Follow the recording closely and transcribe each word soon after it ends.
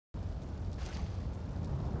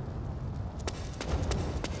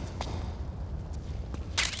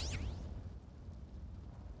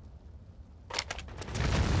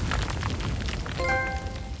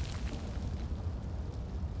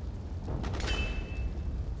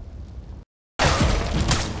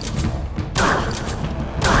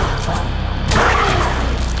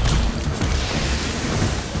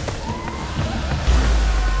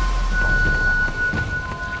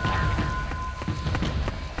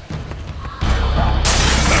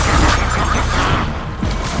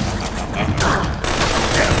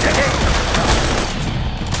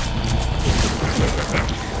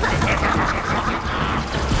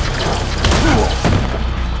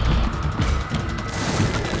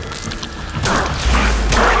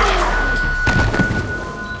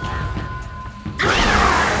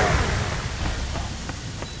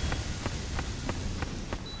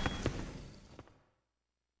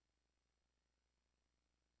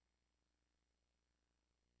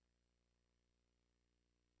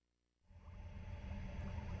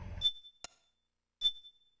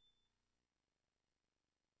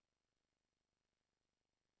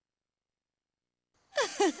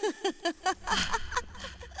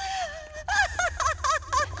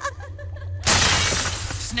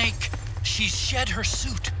Snake, she's shed her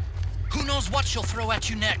suit. Who knows what she'll throw at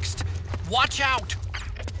you next? Watch out!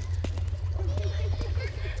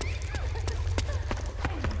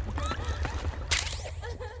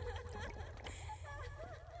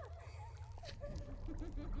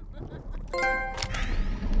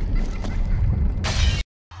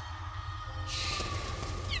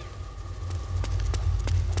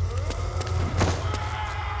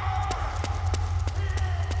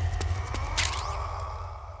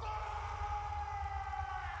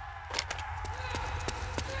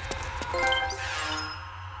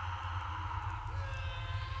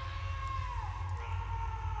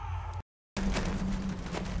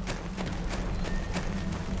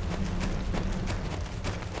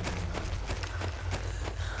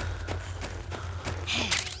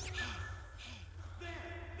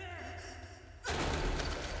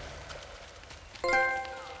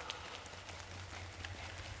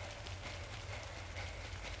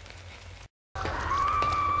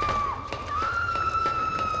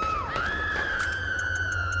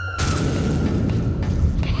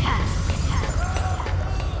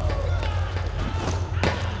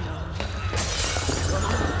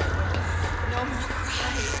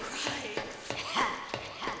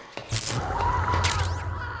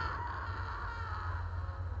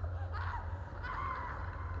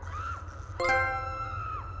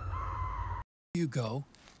 You go.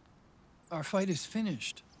 Our fight is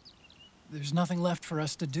finished. There's nothing left for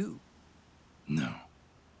us to do. No.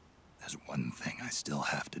 There's one thing I still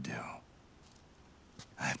have to do.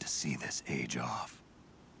 I have to see this age off.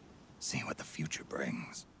 See what the future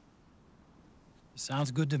brings. Sounds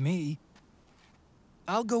good to me.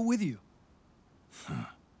 I'll go with you.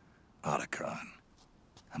 Otacon,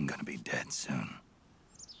 I'm gonna be dead soon.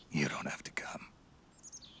 You don't have to come.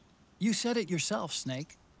 You said it yourself,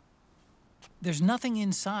 Snake. There's nothing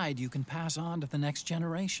inside you can pass on to the next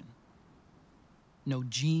generation. No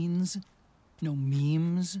genes, no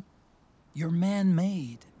memes. You're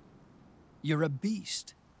man-made. You're a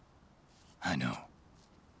beast. I know.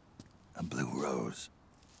 A blue rose.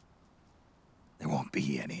 There won't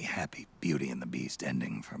be any happy Beauty and the Beast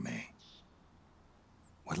ending for me.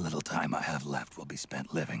 What little time I have left will be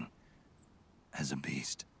spent living as a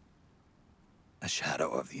beast. A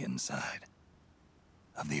shadow of the inside.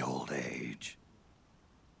 Of the old age.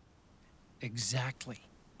 Exactly.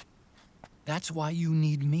 That's why you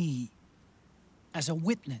need me. As a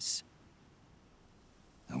witness.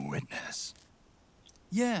 A witness?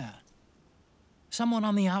 Yeah. Someone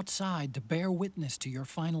on the outside to bear witness to your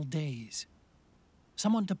final days.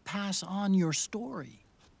 Someone to pass on your story.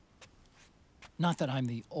 Not that I'm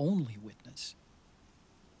the only witness.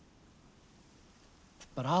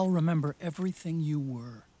 But I'll remember everything you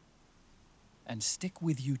were. And stick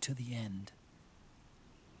with you to the end.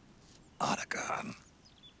 Otacon.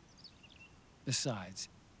 Besides,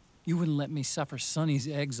 you wouldn't let me suffer Sonny's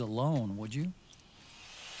eggs alone, would you?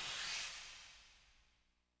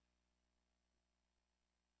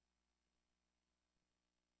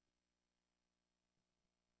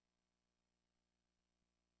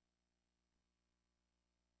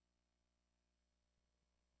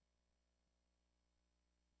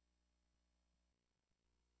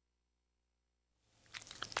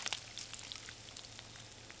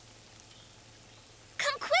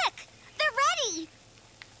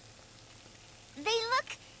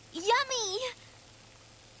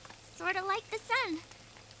 Sort of like the sun.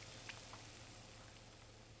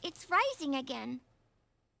 It's rising again.